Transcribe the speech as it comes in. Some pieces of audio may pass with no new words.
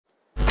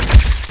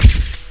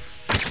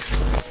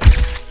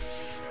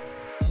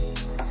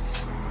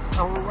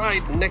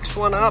Alright, next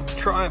one up,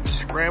 Triumph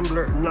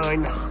Scrambler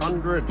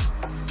 900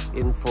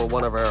 in for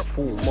one of our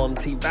full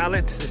Monty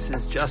valets. This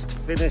has just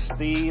finished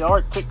the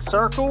Artic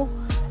Circle.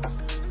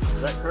 Is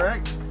that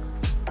correct?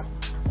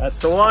 That's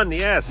the one,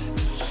 yes.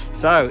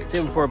 So it's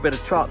in for a bit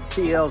of trot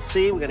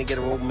TLC. We're going to get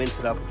it all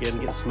minted up again,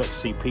 get some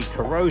XCP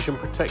corrosion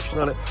protection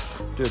on it,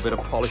 do a bit of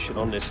polishing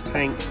on this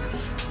tank.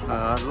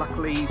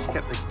 Luckily he's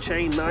kept the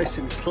chain nice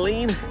and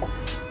clean.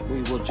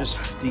 We will just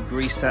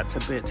degrease that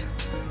a bit.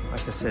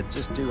 Like I said,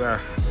 just do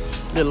our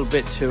little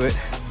bit to it,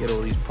 get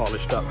all these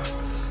polished up,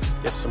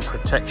 get some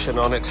protection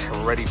on it,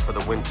 ready for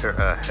the winter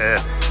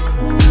ahead.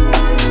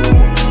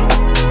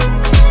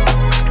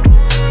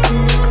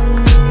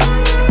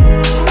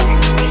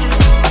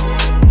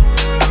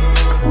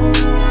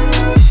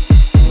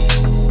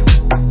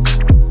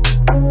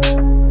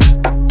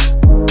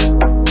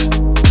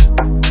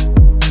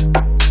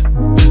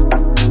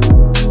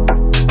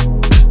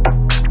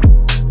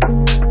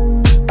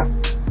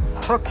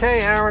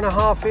 Okay, hour and a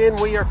half in,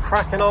 we are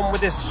cracking on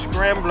with this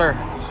Scrambler.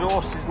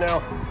 Exhaust is now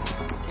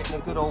getting a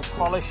good old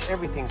polish.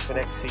 Everything's been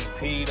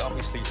XCP'd,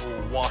 obviously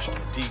all washed,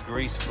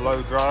 degreased,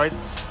 blow dried.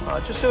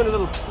 Just doing a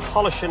little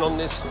polishing on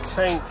this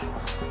tank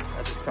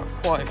as it's got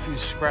quite a few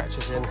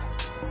scratches in.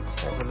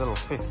 There's a little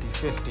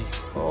 50-50.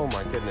 Oh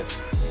my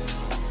goodness.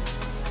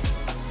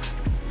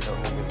 You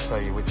don't need me to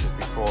tell you which is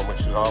before and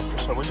which is after.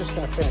 So we're just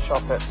going to finish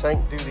off that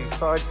tank, do these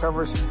side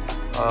covers,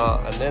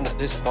 and then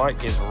this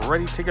bike is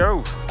ready to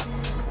go.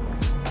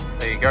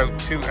 There you go,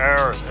 2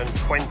 hours and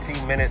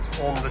 20 minutes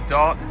on the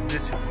dot.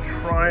 This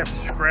Triumph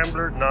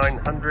Scrambler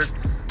 900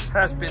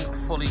 has been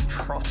fully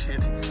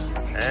trotted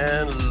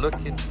and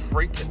looking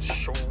freaking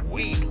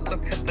sweet.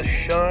 Look at the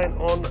shine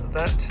on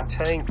that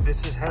tank.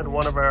 This has had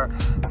one of our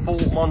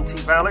full Monty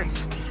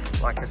valets.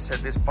 Like I said,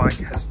 this bike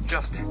has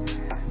just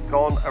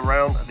gone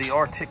around the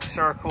Artic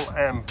Circle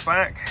and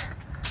back.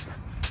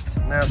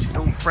 So now she's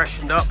all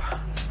freshened up,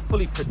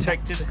 fully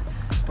protected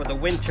for the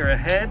winter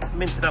ahead.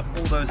 Minted up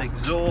all those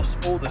exhausts,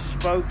 all the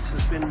spokes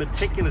has been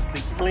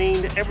meticulously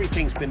cleaned,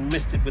 everything's been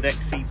misted with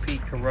XCP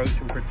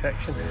corrosion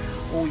protection,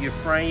 all your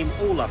frame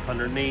all up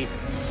underneath,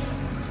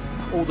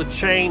 all the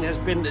chain has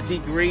been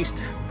degreased,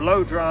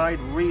 blow dried,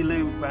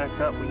 re-lubed back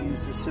up. We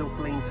use the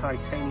Silclean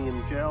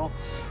titanium gel.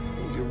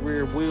 All your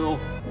rear wheel,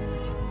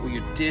 all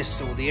your discs,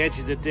 all the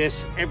edges of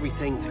discs,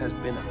 everything has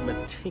been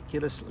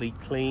meticulously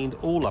cleaned,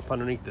 all up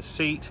underneath the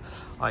seat.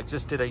 I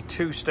just did a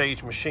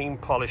 2-stage machine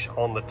polish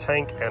on the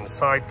tank and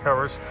side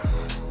covers.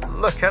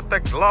 Look at the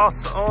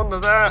gloss on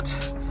that.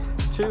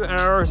 2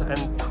 hours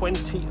and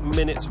 20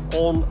 minutes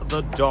on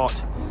the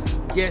dot.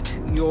 Get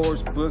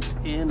yours booked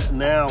in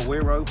now.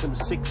 We're open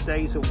 6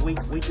 days a week.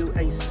 We do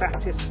a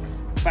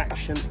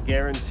satisfaction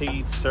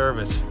guaranteed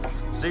service.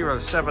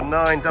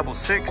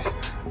 07966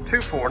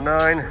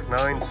 249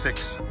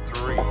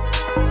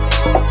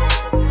 963.